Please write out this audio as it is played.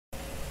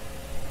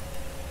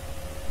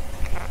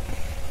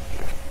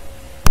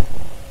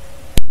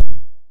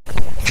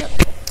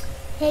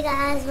Hey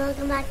guys,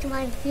 welcome back to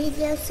my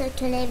video. So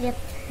today we're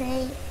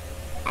playing,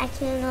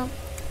 actually no,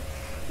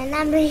 and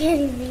I'm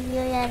really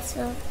video yet,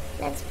 so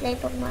let's play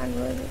Pokemon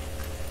Ruby.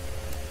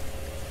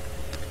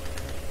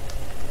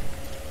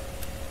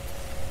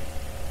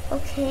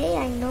 Okay,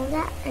 I know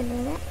that, I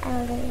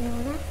already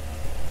know that.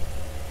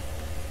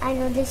 I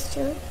know this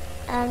too,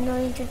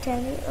 no need to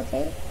tell me,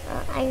 okay.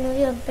 I know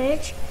your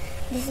bitch.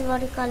 This is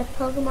what you call a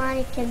Pokemon.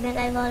 It can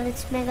Mega Evolve,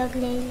 it's Mega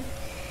Glaze,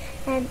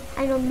 and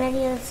I know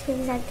many other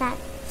things like that.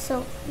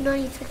 So no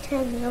need to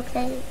tell me,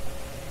 okay?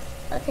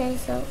 Okay,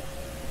 so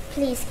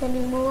please can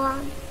we move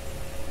on?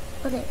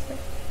 Okay, so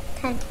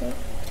thank you.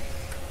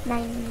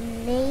 My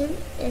name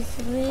is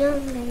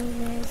real. My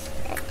name is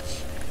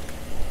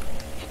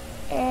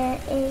N.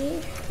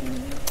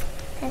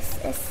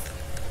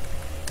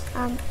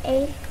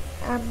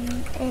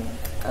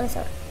 Oh,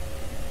 so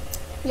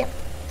yep.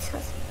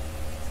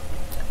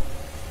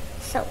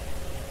 So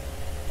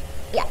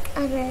yeah,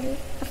 I'm ready.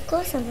 Of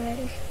course I'm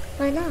ready.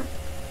 Why not?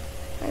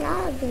 And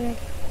I'll be ready.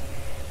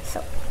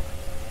 So,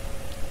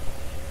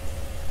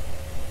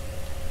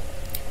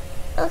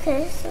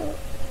 okay, so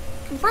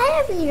why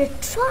are we in a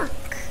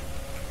truck?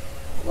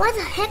 Why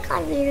the heck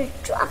are we in a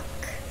truck?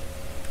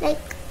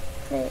 Like,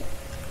 wait,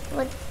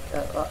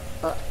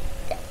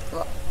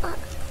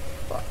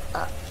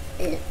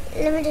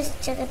 let me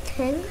just check a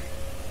thing.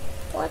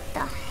 What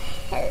the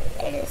hell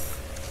it is?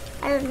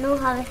 I don't know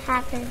how it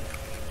happened.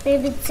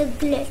 Maybe it's a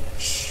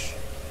glitch.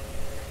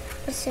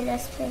 So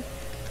let's play.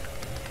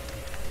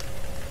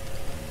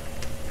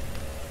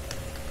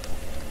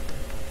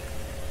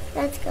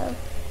 Let's go.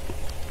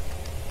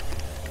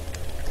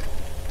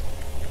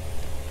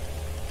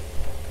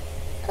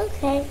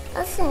 Okay,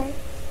 okay.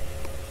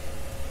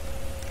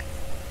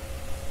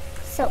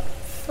 So,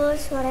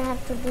 first what I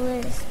have to do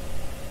is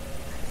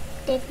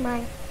take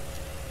my...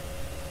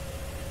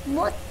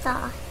 What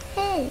the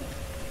hell?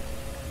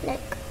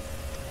 Like...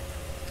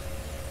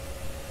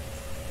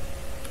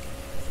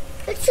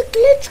 It's a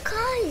glitch,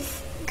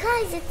 guys!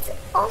 Guys, it's an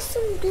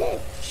awesome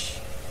glitch.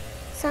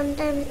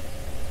 Sometimes...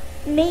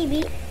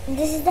 Maybe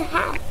this is the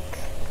hack.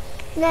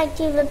 Like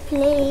you were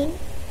playing,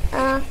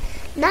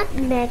 not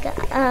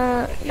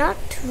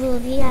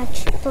Ruby,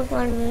 actually,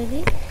 Pokemon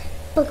Ruby,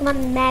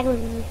 Pokemon Mega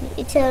Ruby.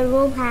 It's a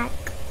ROM hack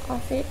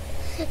of it.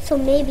 So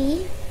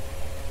maybe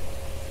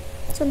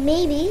it's a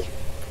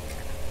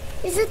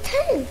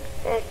thing.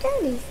 There are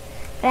candies,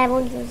 but I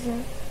won't use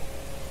them.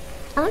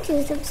 I won't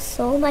use them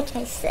so much.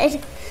 I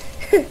said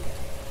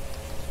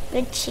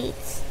with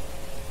cheats.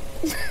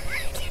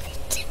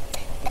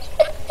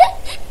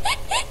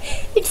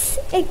 It's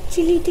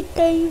actually the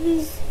time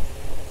is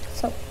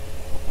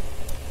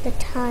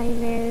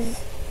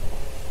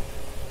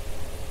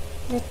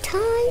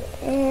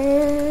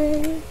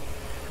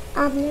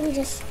let me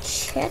just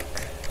check.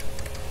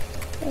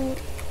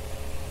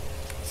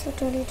 So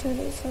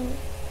 2020.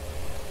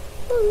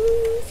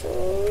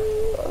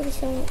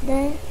 So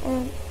there.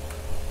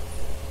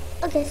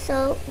 Okay,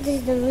 so this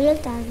is the real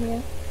time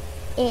here.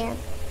 AM.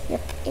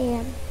 Yep,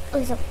 AM.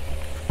 Okay, so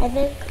I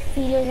think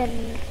videos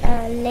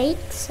are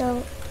late,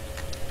 so.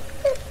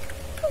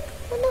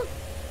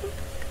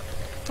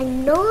 I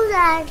know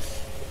that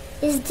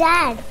his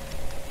dad.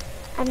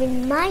 I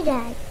mean my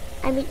dad.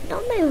 I mean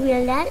not my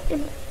real dad.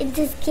 In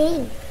this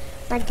game,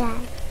 my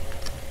dad.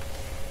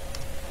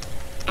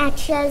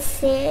 Actually, I'll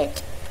say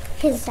it.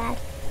 His dad.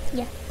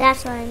 Yeah,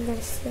 that's what I'm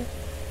gonna say.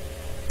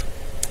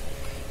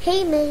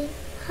 Hey May,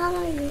 how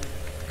are you?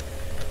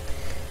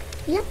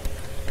 Yep,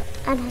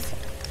 I'm Hassan.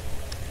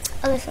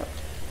 Okay, so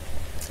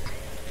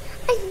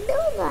I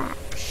know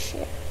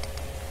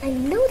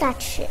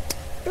that shit.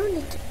 Don't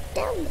need to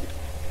tell me.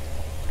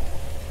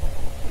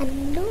 I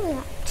know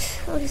that.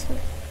 Oh, this one.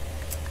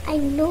 I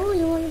know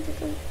you want to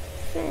become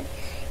friend.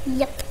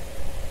 Yep.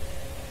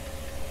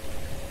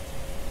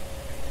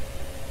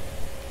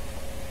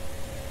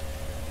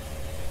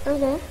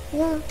 Okay.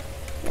 Yeah.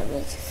 Let me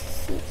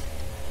just see.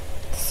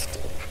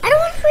 I don't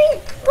want to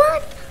read.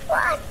 What?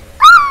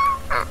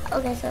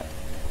 Okay, so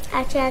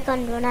actually I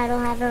can't run. I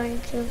don't have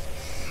running shoes.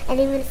 And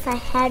even if I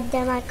had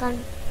them, I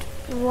can't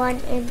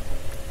run in.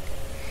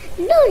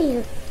 No,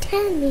 you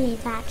tell me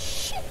that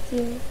shit,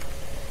 you.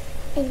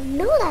 I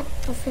know that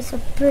Professor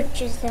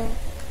Birch is there.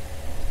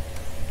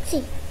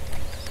 See.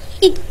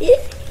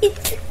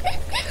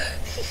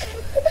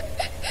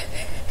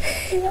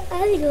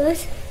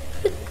 Alligators.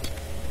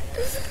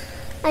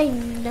 I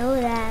know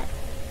that.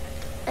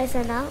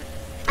 So now,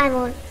 I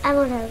won't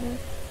help him.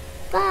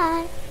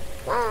 Bye.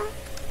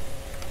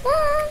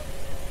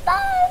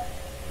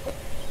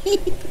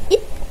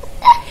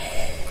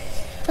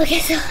 Okay,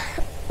 so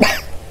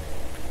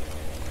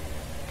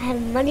I have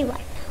money right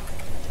now.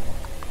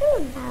 I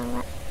don't know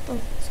what. Oh,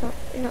 so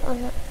no.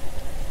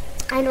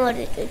 I know what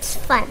it is. It's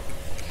fun.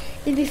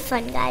 It'll be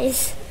fun,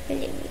 guys.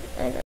 Believe me.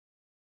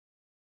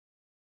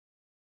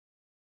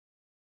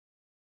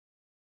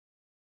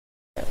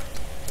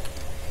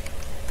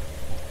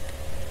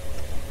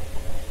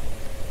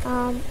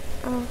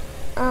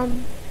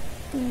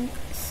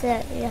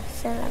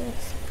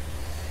 Ceramics.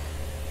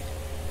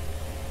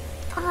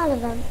 All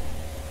of them.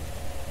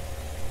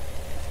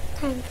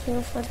 thank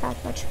you for that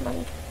much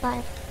money.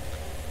 Bye.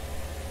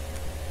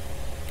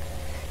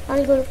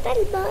 I'll go to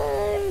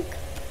Petalburg.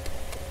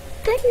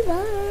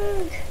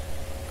 Petalburg.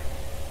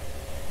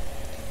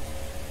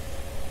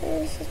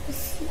 This is the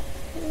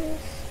secret.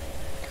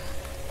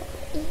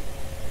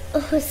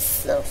 Oh,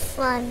 so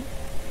fun.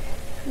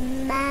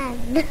 Man.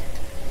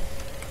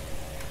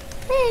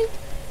 Hey,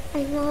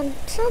 I want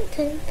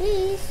something,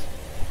 please.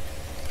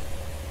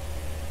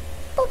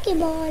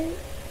 Pokeball.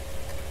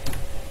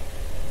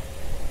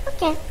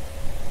 Okay.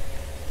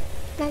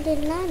 I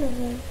did land over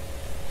here.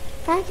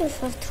 Thank you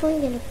for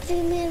throwing in a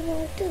premier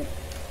ball too.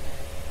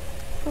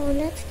 Oh,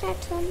 let's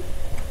catch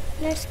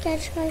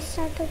my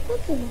starter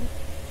Pokemon.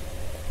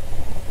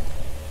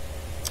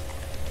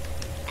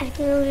 I think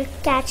we're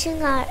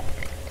catching our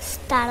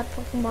starter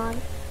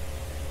Pokemon.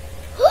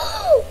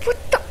 Oh, what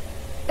the?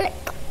 Like,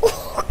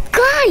 oh,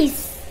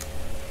 guys!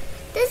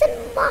 There's a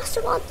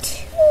Master Ball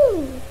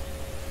too!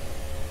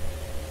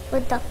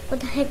 What the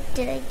heck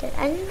did I do?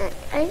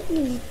 I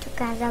need to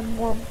catch a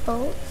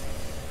Wumpo.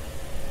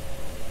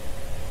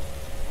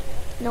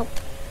 Nope.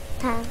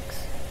 Thanks.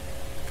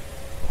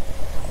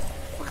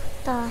 What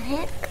the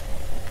heck?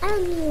 I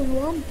don't need a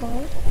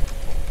Wumpo.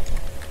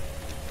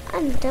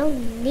 I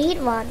don't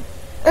need one.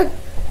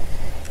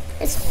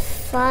 It's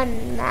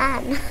fun,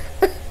 man.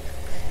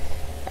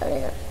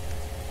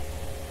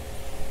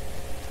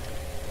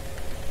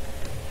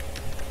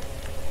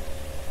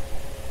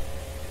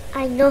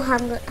 I know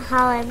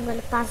how I'm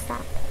gonna pass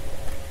that.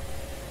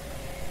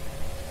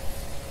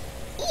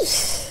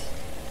 Eesh.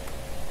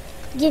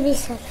 Give me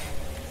surf.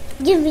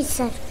 Give me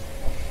surf.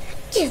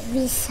 Give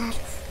me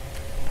surf.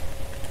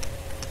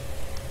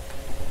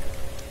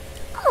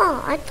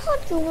 Oh, I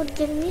thought you would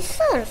give me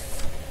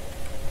surf.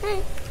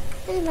 Hey,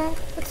 man,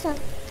 what's up?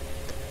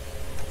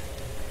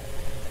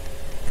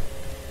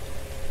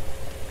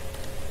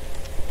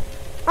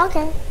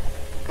 Okay,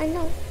 I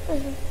know.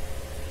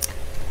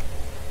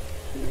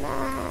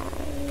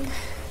 Man,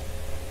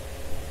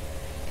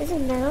 is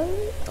it metal?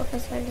 Okay,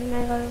 sorry, it's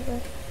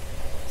metal.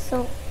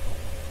 So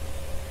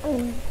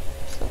I'm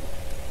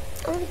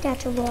gonna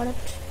catch a lot of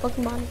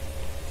Pokemon.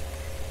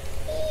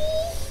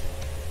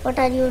 What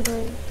are you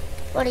doing?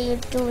 What are you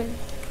doing?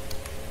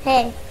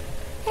 Hey,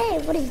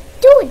 what are you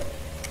doing?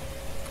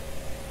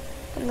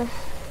 I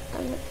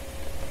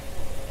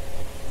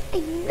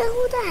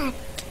know that.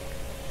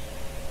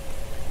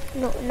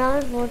 No, now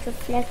it won't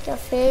reflect your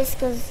face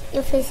because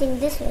you're facing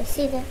this way.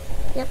 See there?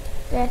 Yep,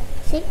 there.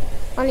 See?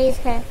 Only his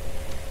hair.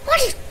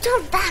 What is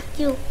turn back,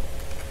 you?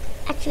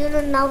 Actually,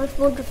 no, now it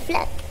won't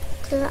reflect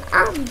because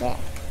I'm there.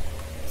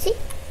 See?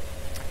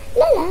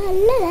 La la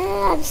la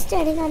la. I'm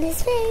staring on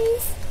his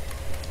face.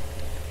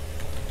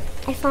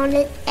 I found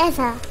it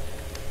ever.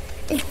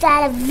 Is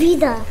that a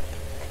Vida?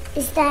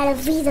 Is that a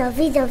Vida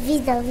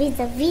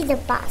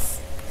pass?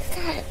 Is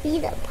that a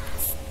Vida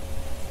pass?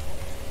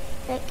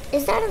 Like,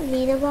 is that a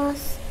Vida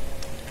boss?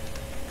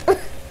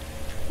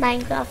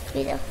 Minecraft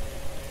Vida.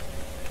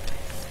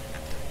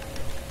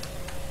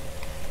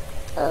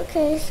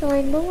 Okay, so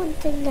I know one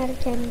thing that I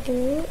can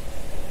do.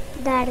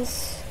 That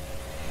is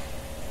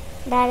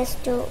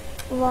to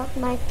walk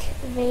my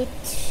way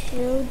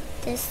through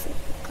this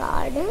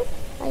garden.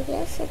 I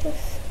guess it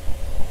is.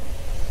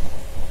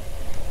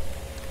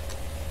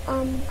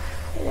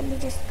 Let me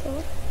just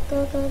go.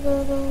 Go.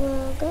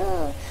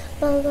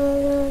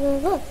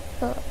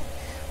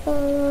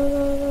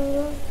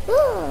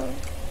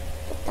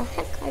 What the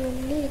heck? I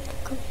don't need to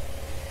come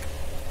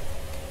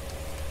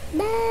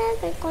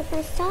back. I got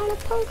my starter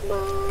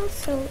Pokemon,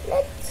 so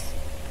let's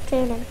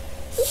train him.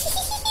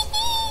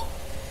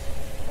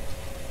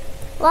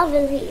 What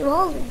will he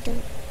evolve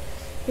into?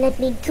 Let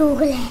me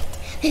Google it.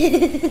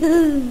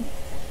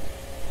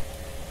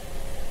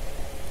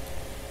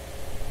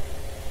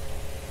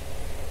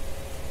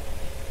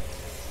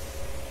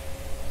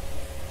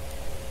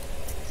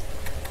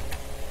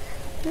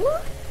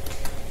 What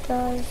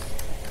does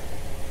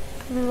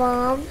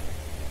worm?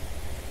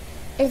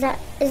 Is that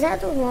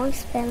the wrong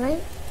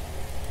spelling?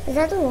 Is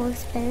that the wrong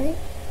spelling?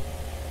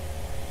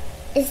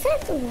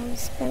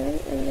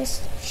 Let me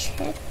just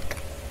check.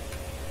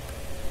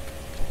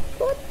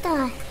 What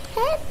the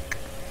heck?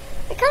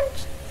 I can't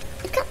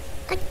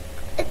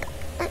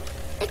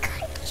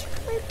check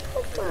my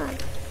Pokemon.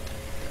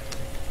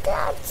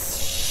 That's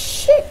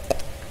shit,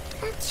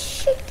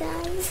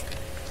 guys.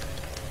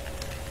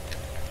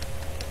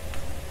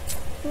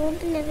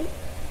 111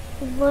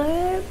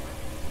 worm.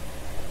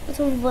 It's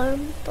a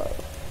worm ball.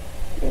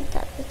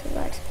 That was the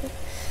right spell.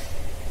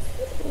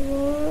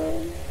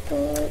 Worm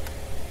ball.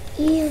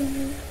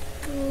 Evolve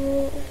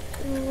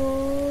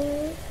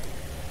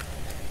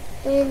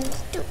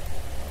into.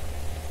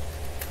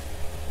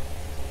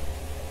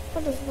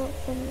 What is worm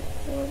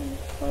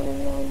ball?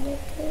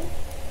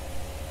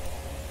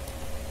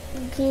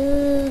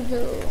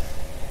 Google.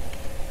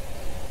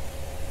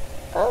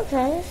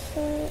 Okay,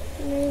 so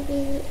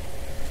maybe.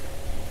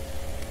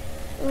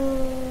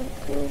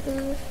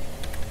 Google.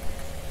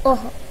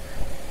 Oh,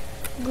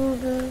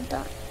 Google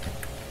that.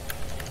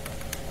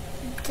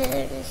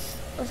 There is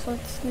also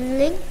it's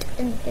linked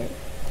in here.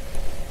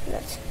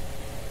 let's.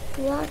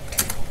 What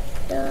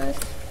does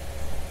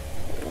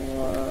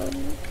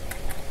one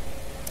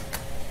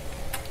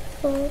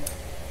for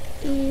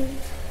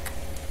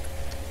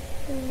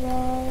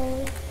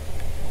evolve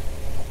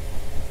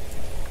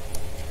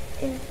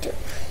into?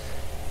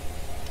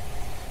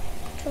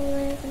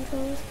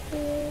 Control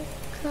speed,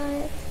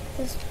 cut,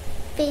 this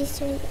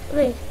spacing.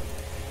 Wait,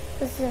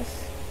 what's this?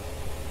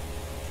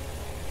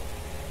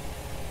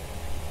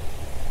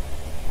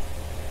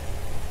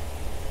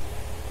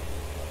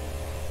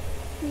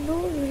 No,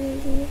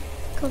 really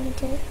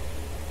commented.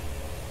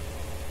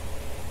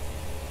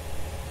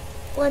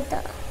 What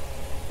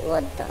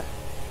the?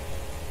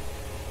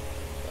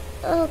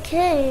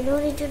 Okay, no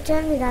need to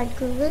tell me that,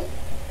 Google.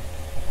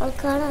 All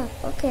caught up.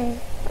 Okay.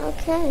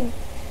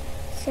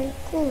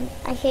 Silicone.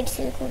 I hate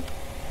silicone.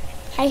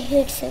 Okay.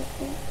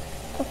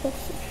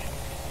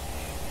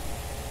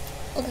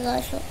 Okay,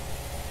 guys. So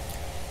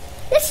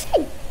let's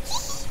see.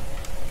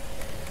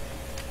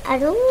 I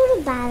don't want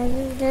to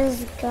battle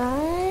this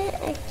guy,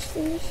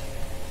 actually.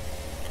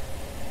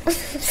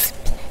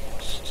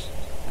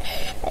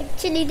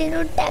 Actually, they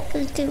don't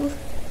tackle too.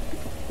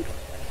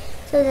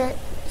 So that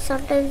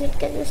sometimes it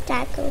can just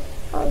tackle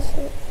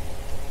also.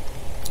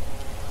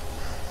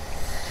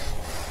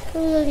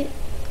 Really.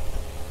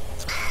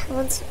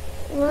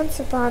 Once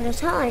upon a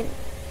time,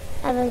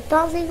 I was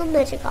bouncing a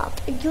Magikarp.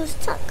 It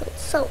used tackle.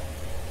 So,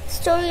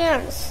 story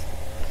ends.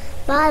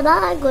 Bye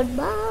bye,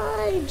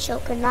 goodbye.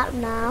 Joker, not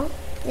now.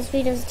 This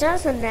video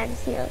doesn't end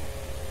here.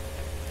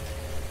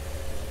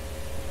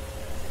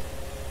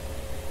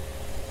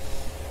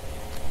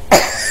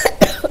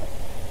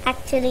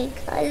 Actually,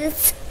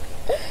 guys.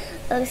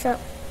 Also,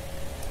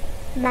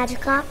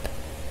 Magikarp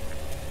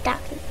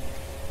tackle.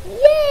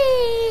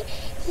 Yay!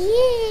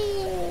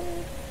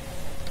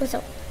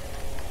 Also,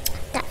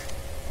 tackle.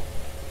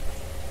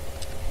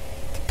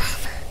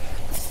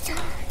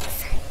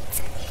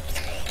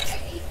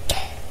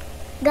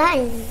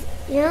 Guys,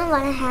 you know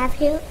what I have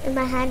here in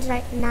my hands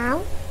right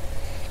now?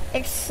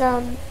 It's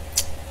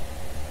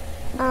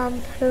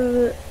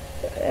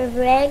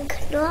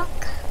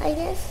Ragnarok, I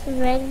guess.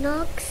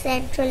 Ragnarok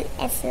Central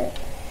SL.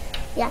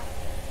 Yeah.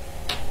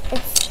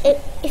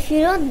 If you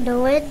don't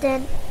know it,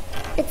 then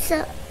it's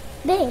a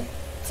Beyblade.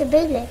 It's a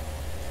Beyblade.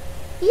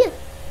 Yeah.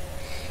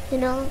 You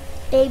know,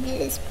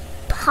 Beyblade is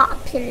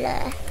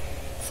popular.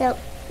 So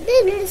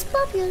Beyblade is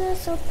popular.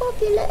 So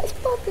popular is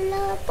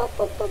popular.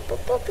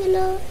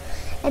 Popular.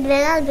 And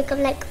when I'll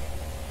become like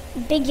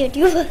big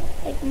YouTuber,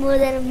 like more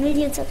than 1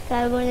 million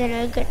subscribers, more than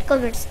I'll get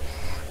comments,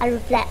 I'll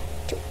reply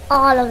to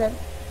all of them.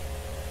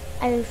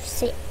 I will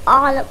say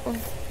all of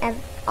them.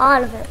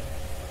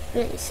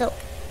 Really. So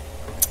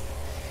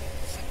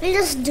we'll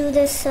just do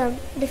this,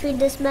 defeat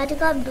this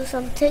Magikarp, do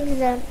some things,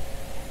 and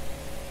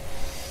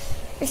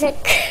it's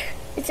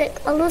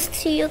like almost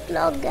 3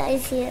 o'clock,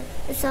 guys. Here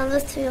it's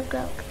almost 3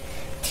 o'clock.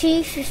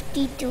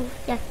 3:52.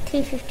 Yeah,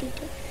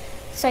 3:52.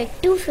 Sorry,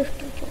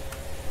 2:52.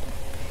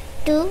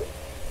 2,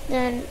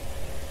 then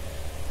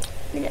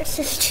minutes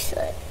 60.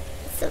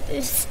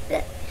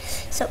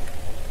 So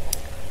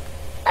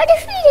I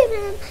defeated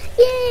him!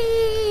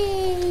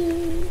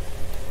 Yay!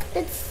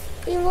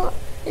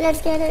 Let's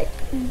get a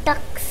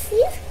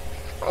Duxies,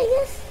 I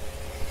guess.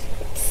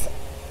 It's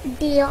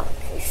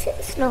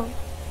Deoxys. No.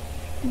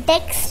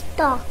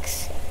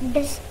 Dextox.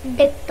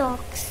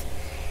 Decox.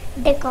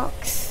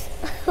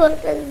 What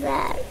was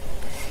that?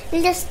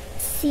 We'll just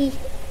see.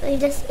 We'll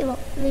just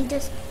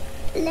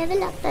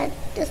level up and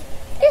just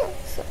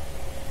so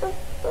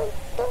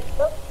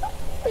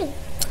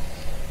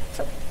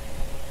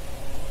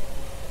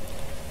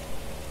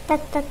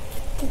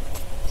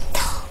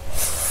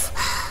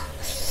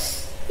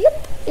yep,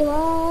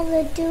 evolve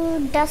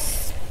into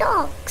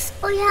Dustox.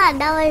 Oh yeah,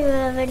 now I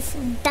remember. It's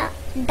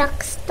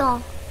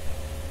Duckstock.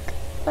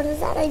 What is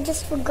that? I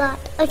just forgot.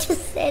 I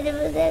just said it,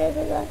 but then I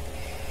forgot.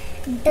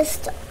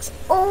 Dustox.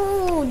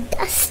 Oh,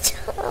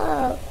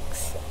 Dustox.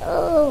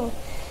 Oh,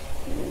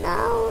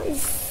 now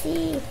let's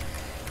see.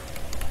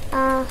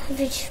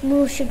 Which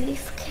move should we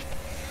forget?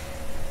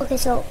 Okay,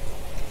 so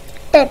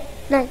 10,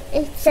 9,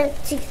 8, 7,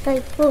 6,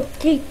 5, 4,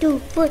 3, 2,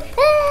 4.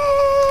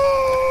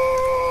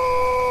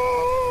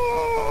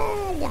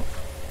 Yeah.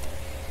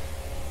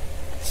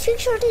 Trick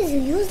Shot is a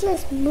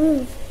useless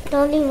move. It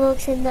only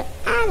works in the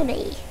anime.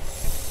 It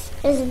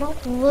does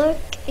not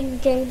work in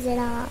games at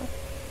all.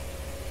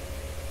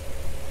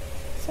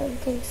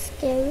 Something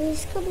scary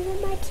is coming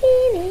on my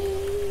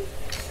TV.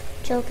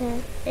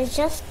 Joker is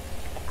just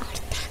out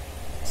of time.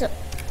 So,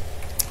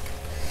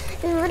 if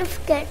you want to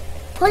forget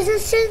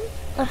Poison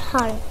or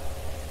Harden,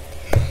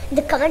 in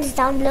the comments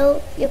down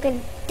below, you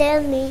can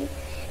tell me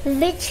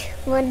which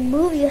one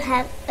move you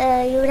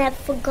would have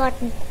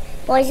forgotten,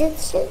 Poison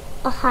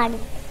or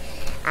Harden.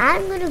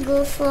 I'm gonna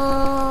go for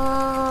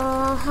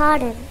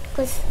Harden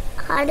because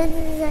Harden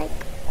is like,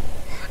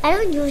 I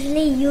don't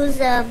usually use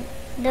the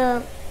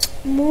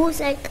moves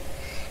like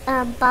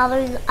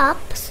powering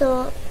up,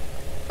 so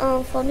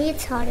for me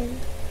it's Harden.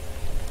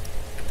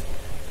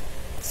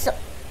 So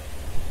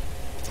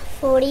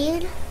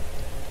 14,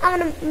 I'm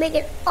gonna make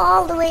it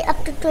all the way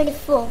up to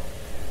 24.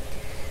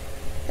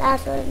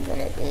 That's what I'm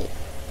gonna do.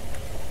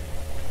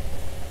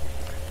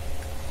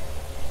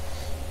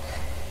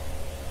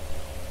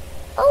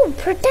 Oh,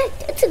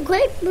 protect! It's a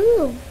great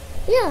move.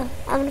 Yeah,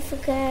 I'm gonna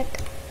forget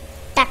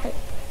tackle.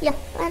 Yeah,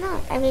 why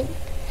not? I mean,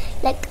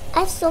 like,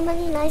 I have so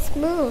many nice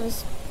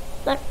moves,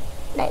 but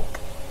like,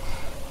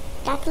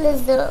 tackle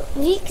is the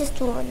weakest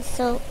one.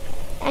 So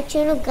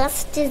actually,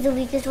 gust is the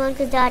weakest one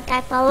because the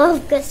attack power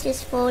of gust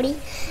is 40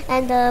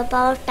 and the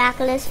power of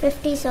tackle is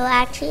 50. So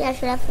actually, I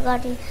should have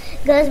forgotten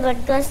gust,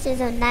 but gust is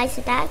a nice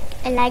attack.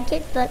 I like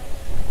it, but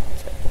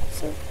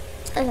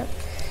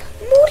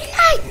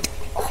moonlight.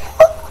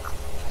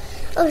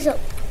 Oh, so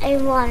I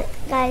want it,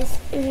 guys,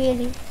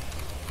 really.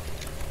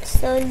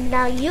 So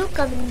now you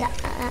come in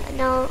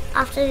now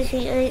after this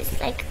video, it's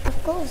like,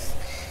 of course,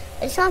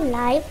 it's on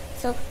live.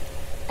 So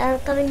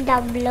comment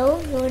down below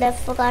who would have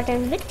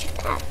forgotten which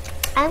attack.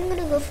 I'm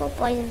gonna go for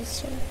poison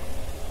sting.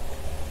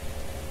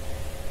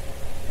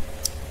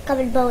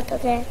 Comment both,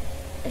 okay?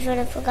 I should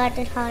have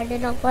forgotten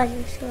harden or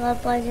poison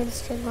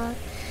sting or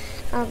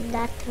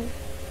that thing.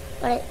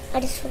 But I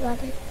just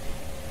forgot it.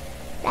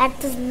 That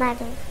doesn't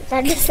matter.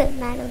 That doesn't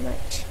matter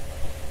much.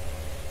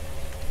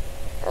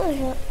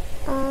 Oh,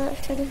 so,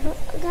 study for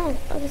gun.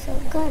 Okay, so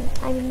gun.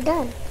 I'm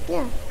done.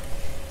 Yeah.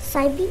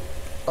 Psybeam.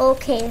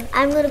 Okay,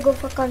 I'm gonna go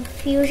for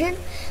confusion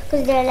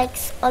because they're like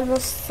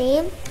almost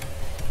same.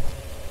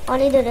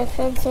 Only the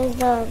difference is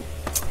the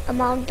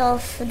amount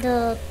of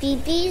the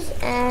PPs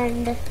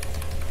and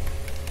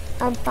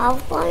power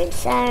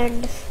points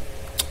and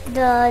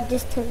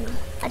this thing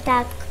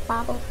attack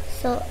power.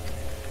 So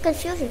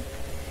confusion.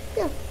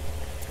 Yeah.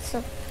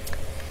 So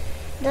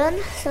done.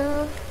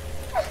 So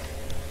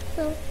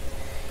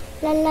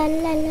la la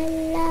la la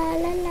la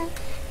la la.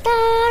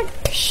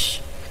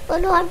 Oh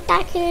no, I'm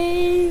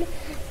tackled.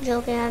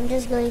 Joking, I'm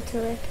just going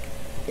through it.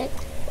 Like,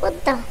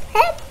 what the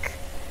heck?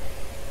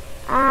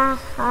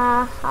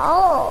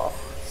 Oh.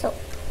 So,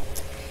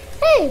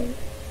 hey,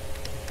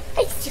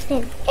 X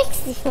defend.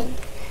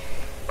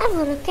 I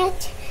wanna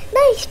catch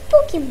nice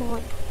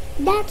Pokemon.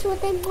 That's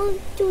what I'm going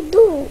to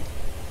do.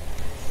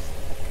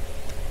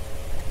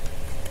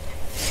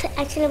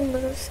 Actually, I'm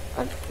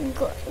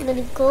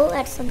gonna go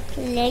at some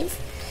place.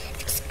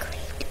 It's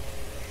great.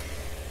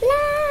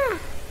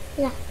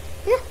 Yeah.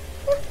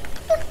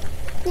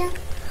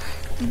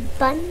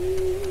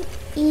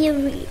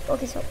 Buneary.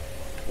 Okay, so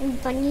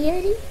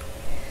Buneary.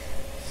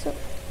 So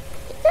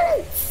you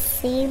can't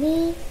see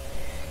me.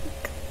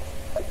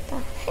 What the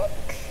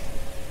heck?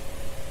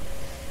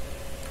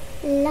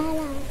 La.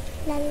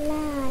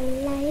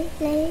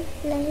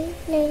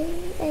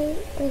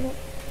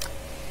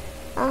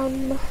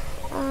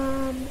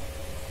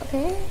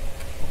 Okay.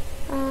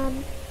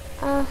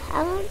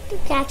 I want to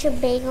catch a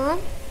Bagon.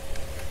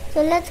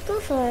 So let's go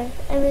for it.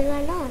 I mean,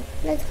 why not?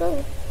 Let's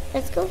go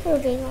for a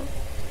Bagon.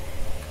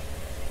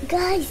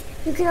 Guys,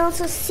 you can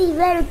also see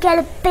where to get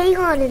a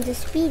Bagon in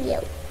this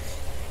video.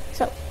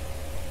 So,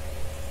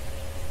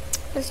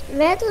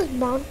 where are those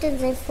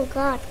mountains? I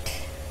forgot.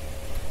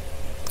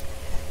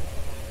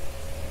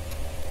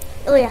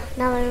 Oh yeah,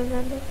 now I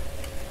remember.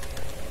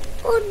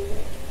 Oh,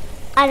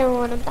 I don't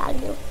want to battle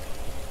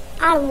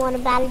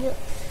you.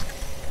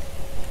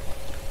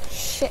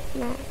 Shit,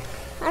 man.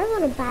 I don't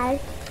want to battle.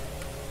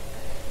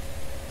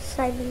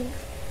 Psybeam.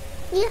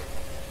 Yeah.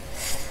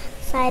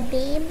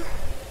 Psybeam.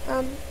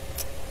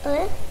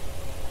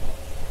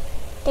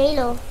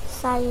 Taylor.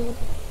 Psybeam.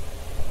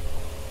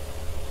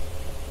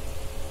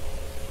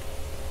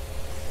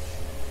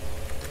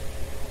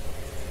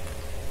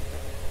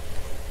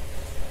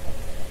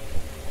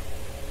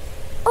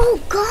 Oh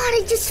god,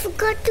 I just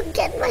forgot to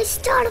get my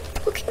starter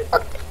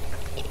Pokemon.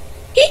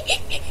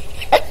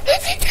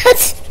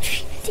 That's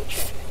really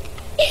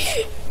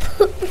funny.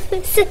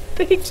 Professor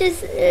Bridge is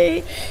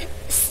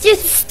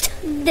just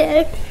stuck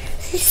there.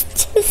 He's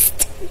just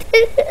stuck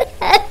there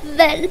at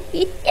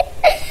Valley.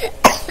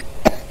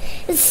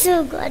 It's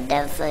so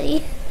goddamn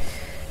funny.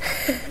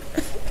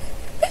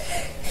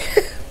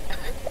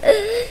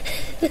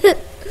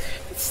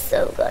 It's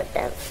so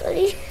goddamn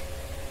funny.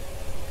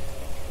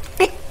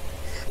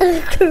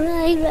 I'm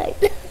crying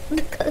right now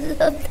because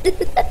of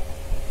this.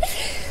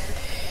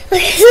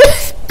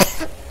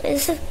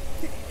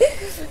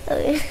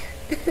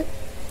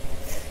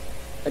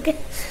 Okay,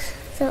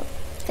 so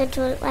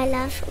control my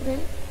lash. Okay,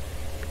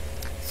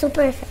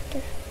 super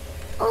effective.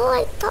 Oh,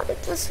 I thought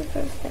it was super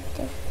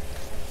effective.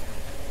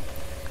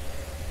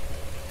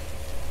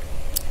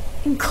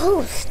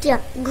 Ghost,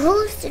 yeah,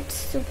 Ghost. It's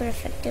super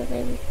effective.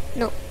 Maybe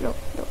no.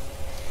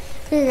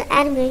 This is an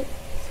anime,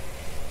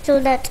 so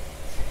that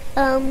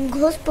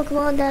ghost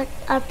Pokemon that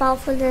are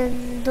powerful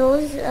than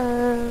those,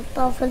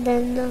 powerful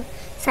than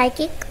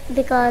Psychic,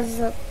 because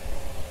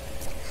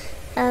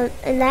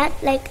in that,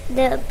 like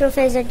the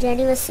Professor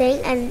Jenny was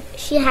saying, and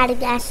she had a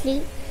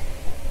Ghastly,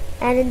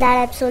 and in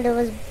that episode there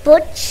was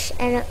Butch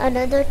and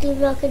another Team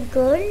Rocket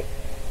girl,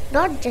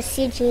 not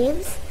Jesse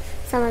James,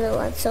 some other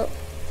one. So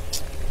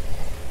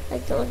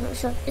like those ones.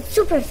 So it's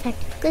super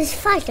effective because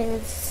it's faster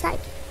than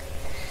Psychic.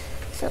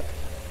 So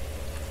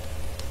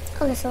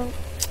Okay, so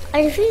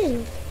I defeated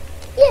you.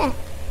 Yeah.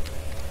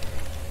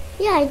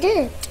 Yeah, I did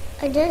it.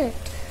 I did it.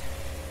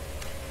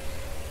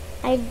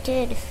 I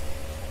did.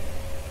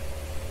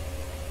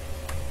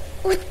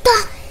 What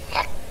the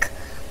heck?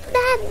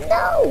 Man,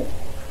 no.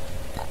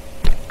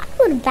 I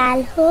would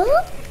ban her.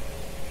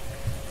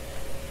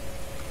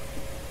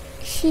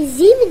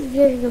 She's even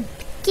wearing a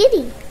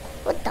bikini.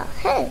 What the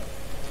hell?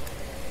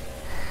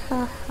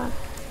 Haha.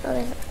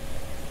 Okay.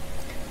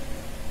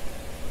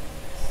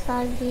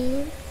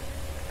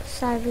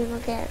 Sunbeam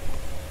again.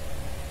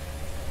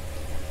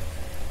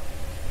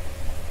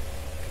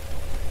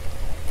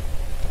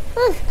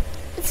 Oh,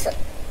 it's like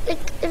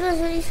it was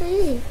really so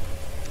easy.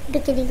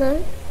 Bikini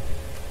girl.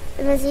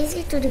 It was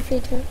easy to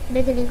defeat you,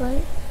 Bikini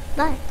girl.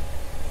 But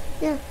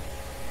yeah.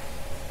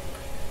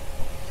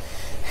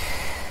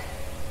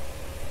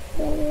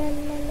 La la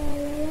la la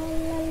la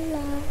la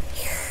la.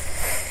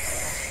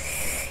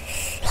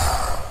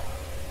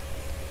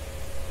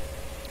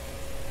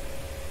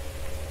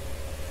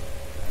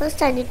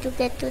 First, I need to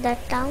get to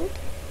that town.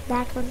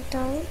 That one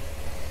town.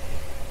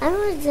 I don't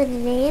know what's the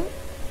name.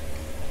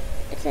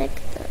 It's like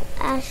the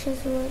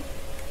Ashes Wood.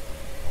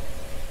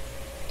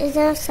 Is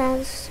there a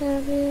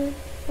sandstorm here?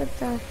 What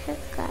the heck,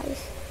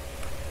 guys?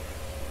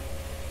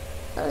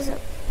 Also,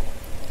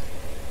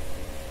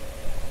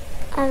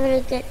 I'm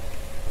gonna get.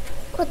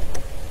 What?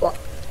 What?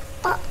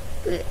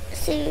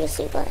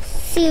 Seriously, guys.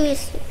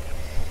 Seriously.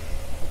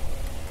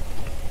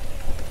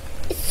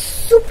 It's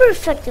super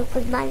effective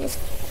because mine is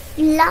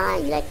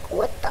flying. Like,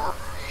 what the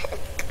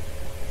heck?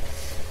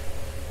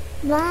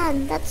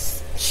 Man,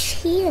 that's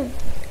cheating.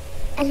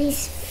 And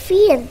he's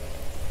feeding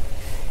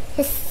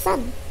his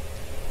son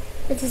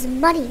with his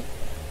money.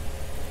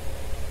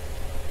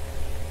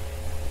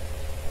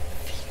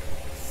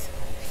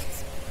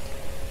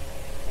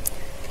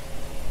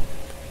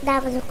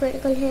 That was a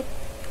critical hit.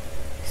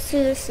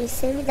 Seriously,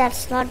 Sammy,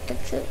 that's not the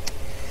truth.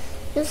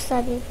 Use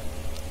Psybeam.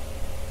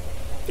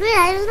 Wait,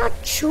 I did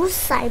not choose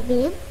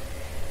Psybeam.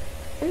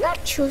 I did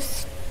not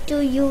choose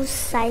to use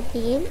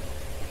Psybeam.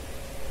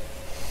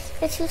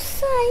 Let's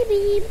use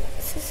Psybeam.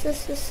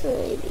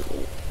 Psybeam.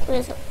 What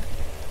is it?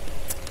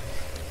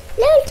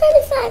 Level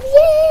 25,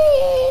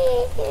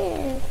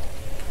 yay!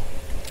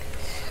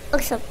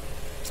 Okay, so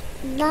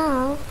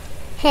now,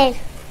 hey,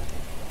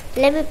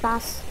 let me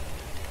pass.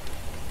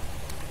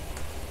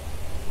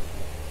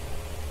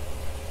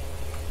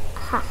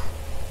 Ha,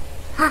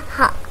 ha,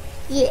 ha,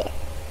 yeah.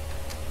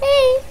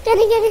 Hey, can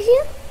I get it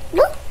here?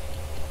 No?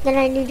 Then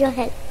I need your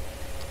help.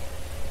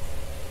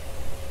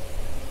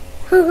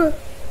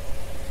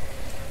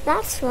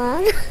 That's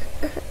fun.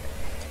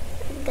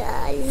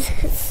 Guys,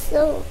 it's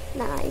so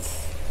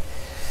nice.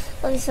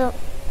 Okay, so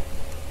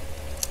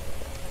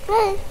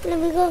hey, let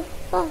me go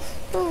fast.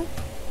 Oh.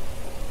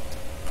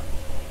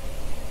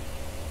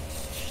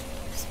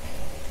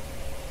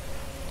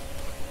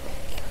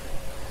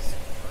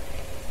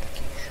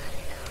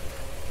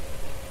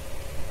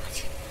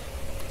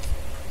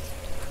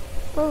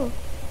 Oh,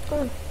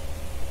 oh.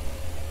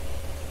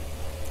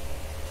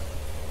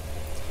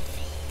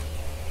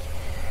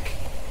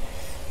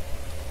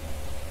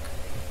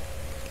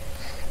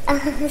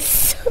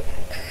 So,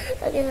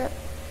 okay, so,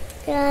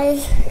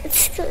 guys,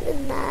 it's kind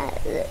of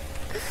mad.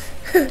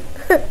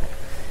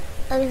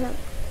 Okay, so,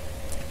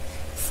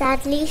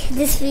 sadly,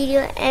 this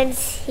video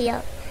ends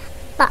here.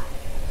 But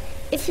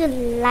if you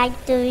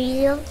like the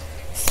video,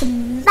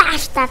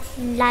 smash that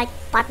like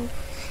button.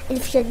 And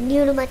if you're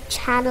new to my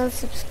channel,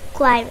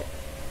 subscribe.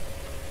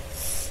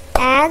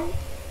 And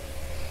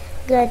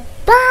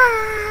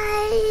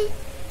goodbye.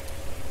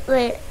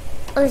 Wait,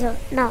 also,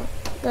 no,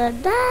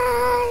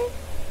 goodbye.